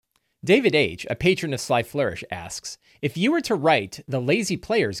David H., a patron of Sly Flourish, asks, if you were to write the Lazy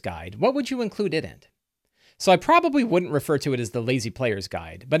Player's Guide, what would you include it in? So I probably wouldn't refer to it as the Lazy Player's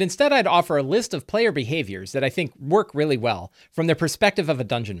Guide, but instead I'd offer a list of player behaviors that I think work really well from the perspective of a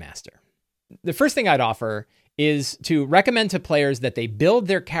dungeon master. The first thing I'd offer is to recommend to players that they build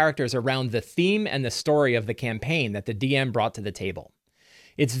their characters around the theme and the story of the campaign that the DM brought to the table.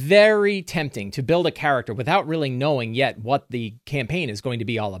 It's very tempting to build a character without really knowing yet what the campaign is going to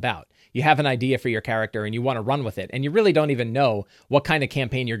be all about. You have an idea for your character and you want to run with it, and you really don't even know what kind of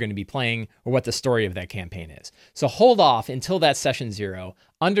campaign you're going to be playing or what the story of that campaign is. So hold off until that session 0,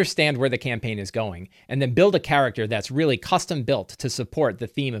 understand where the campaign is going, and then build a character that's really custom built to support the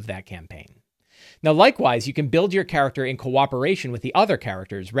theme of that campaign. Now, likewise, you can build your character in cooperation with the other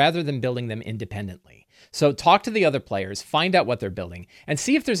characters rather than building them independently. So talk to the other players, find out what they're building, and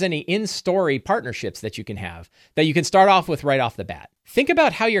see if there's any in-story partnerships that you can have that you can start off with right off the bat. Think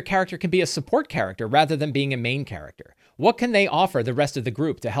about how your character can be a support character rather than being a main character. What can they offer the rest of the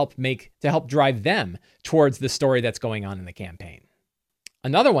group to help drive them towards the story that's going on in the campaign?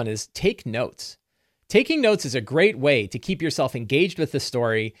 Another one is take notes. Taking notes is a great way to keep yourself engaged with the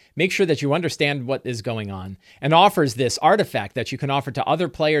story, make sure that you understand what is going on, and offers this artifact that you can offer to other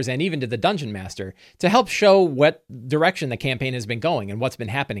players and even to the dungeon master to help show what direction the campaign has been going and what's been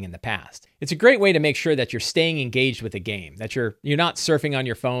happening in the past. It's a great way to make sure that you're staying engaged with the game, that you're not surfing on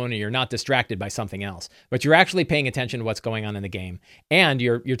your phone or you're not distracted by something else, but you're actually paying attention to what's going on in the game, and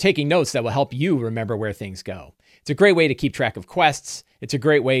you're taking notes that will help you remember where things go. It's a great way to keep track of quests. It's a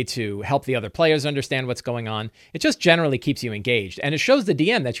great way to help the other players understand what's going on. It just generally keeps you engaged, and it shows the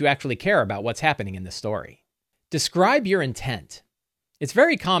DM that you actually care about what's happening in the story. Describe your intent. It's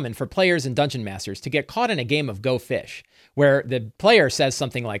very common for players and dungeon masters to get caught in a game of Go Fish, where the player says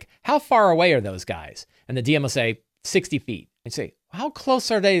something like, how far away are those guys? And the DM will say, 60 feet. And you say, how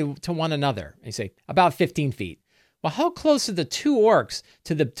close are they to one another? And you say, about 15 feet. Well, how close are the 2 orcs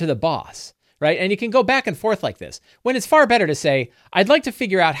to the boss? Right? And you can go back and forth like this, when it's far better to say, I'd like to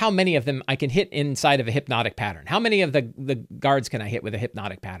figure out how many of them I can hit inside of a hypnotic pattern. How many of the guards can I hit with a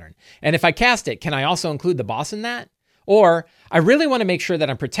hypnotic pattern? And if I cast it, can I also include the boss in that? Or I really want to make sure that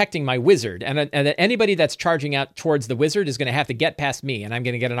I'm protecting my wizard and that anybody that's charging out towards the wizard is going to have to get past me and I'm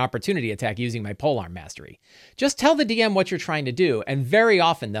going to get an opportunity attack using my polearm mastery. Just tell the DM what you're trying to do, and very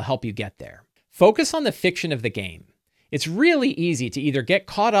often they'll help you get there. Focus on the fiction of the game. It's really easy to either get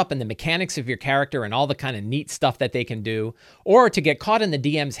caught up in the mechanics of your character and all the kind of neat stuff that they can do, or to get caught in the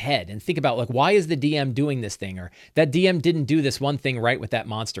DM's head and think about, like, why is the DM doing this thing? Or that DM didn't do this one thing right with that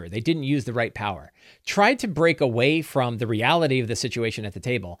monster. They didn't use the right power. Try to break away from the reality of the situation at the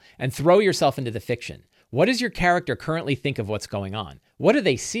table and throw yourself into the fiction. What does your character currently think of what's going on? What do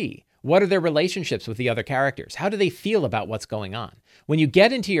they see? What are their relationships with the other characters? How do they feel about what's going on? When you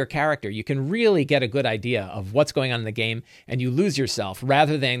get into your character, you can really get a good idea of what's going on in the game, and you lose yourself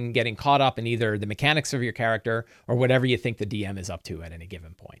rather than getting caught up in either the mechanics of your character or whatever you think the DM is up to at any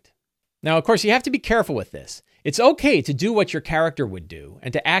given point. Now, of course, you have to be careful with this. It's okay to do what your character would do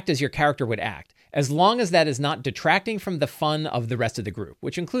and to act as your character would act, as long as that is not detracting from the fun of the rest of the group,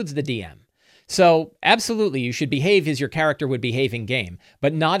 which includes the DM. So absolutely, you should behave as your character would behave in game,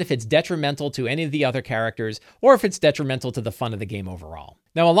 but not if it's detrimental to any of the other characters or if it's detrimental to the fun of the game overall.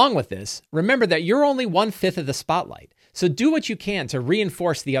 Now, along with this, remember that you're only 1/5 of the spotlight. So do what you can to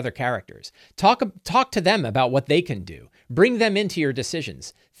reinforce the other characters. Talk to them about what they can do. Bring them into your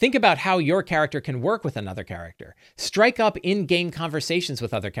decisions. Think about how your character can work with another character. Strike up in-game conversations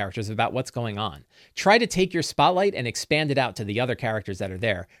with other characters about what's going on. Try to take your spotlight and expand it out to the other characters that are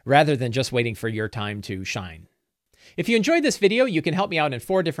there, rather than just waiting for your time to shine. If you enjoyed this video, you can help me out in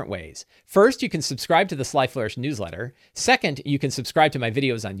 4 different ways. First, you can subscribe to the Sly Flourish newsletter. Second, you can subscribe to my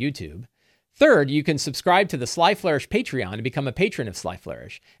videos on YouTube. Third, you can subscribe to the Sly Flourish Patreon and become a patron of Sly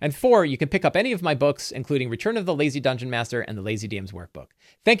Flourish. And 4, you can pick up any of my books, including Return of the Lazy Dungeon Master and the Lazy DM's Workbook.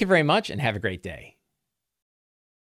 Thank you very much and have a great day.